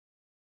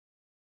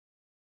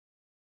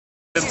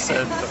Tim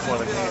said before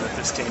the game that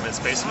this team has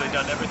basically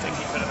done everything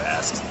he could have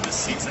asked this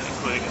season,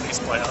 including in these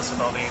playoffs with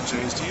all the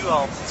injuries. Do you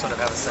all sort of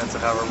have a sense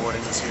of how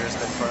rewarding this year has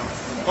been for him?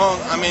 Well,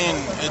 I mean,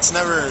 it's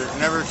never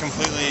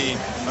completely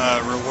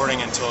rewarding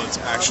until it's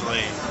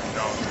actually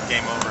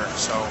game over.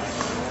 So,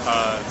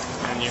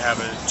 and you have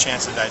a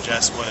chance to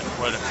digest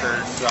what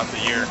occurred throughout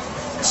the year.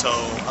 So,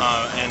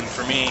 and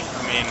for me,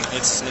 I mean,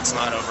 it's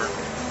not over,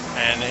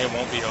 and it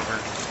won't be over.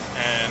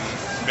 And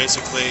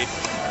basically,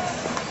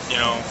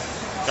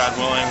 God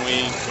willing,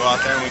 we go out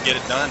there and we get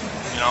it done.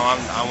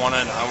 I want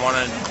to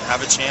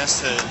have a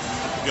chance to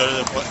go to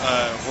the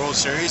World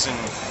Series and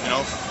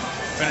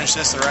finish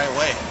this the right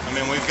way. I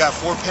mean, we've got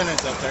 4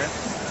 pennants up there,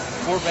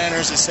 4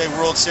 banners that say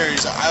World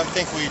Series. I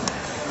think we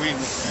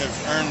have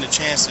earned the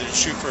chance to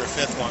shoot for a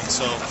 5th one.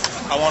 So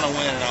I want to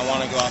win, and I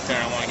want to go out there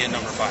and I want to get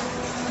number 5.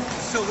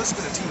 Phil, this has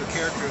been a team of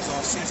characters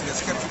all season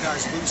that's kept you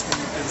guys loose when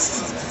you've been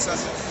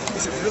successful.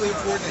 Is it really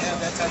important to have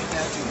that type of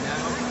attitude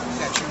now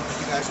that you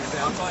guys are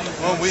down?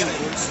 Well,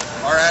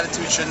 our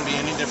attitude shouldn't be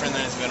any different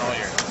than it's been all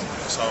year.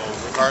 So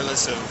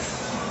regardless of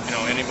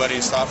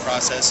anybody's thought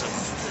process of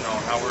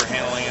how we're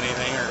handling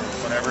anything or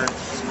whatever,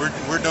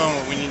 we're doing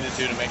what we need to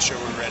do to make sure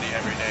we're ready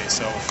every day.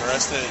 So for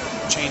us to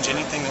change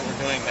anything that we're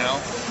doing now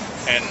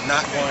and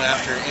not going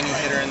after any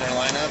hitter in their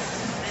lineup,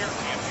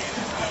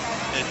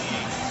 it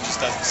just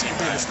doesn't seem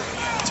right.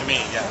 To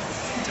me, yeah.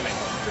 To me.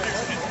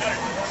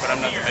 But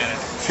I'm not the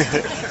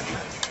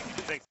manager.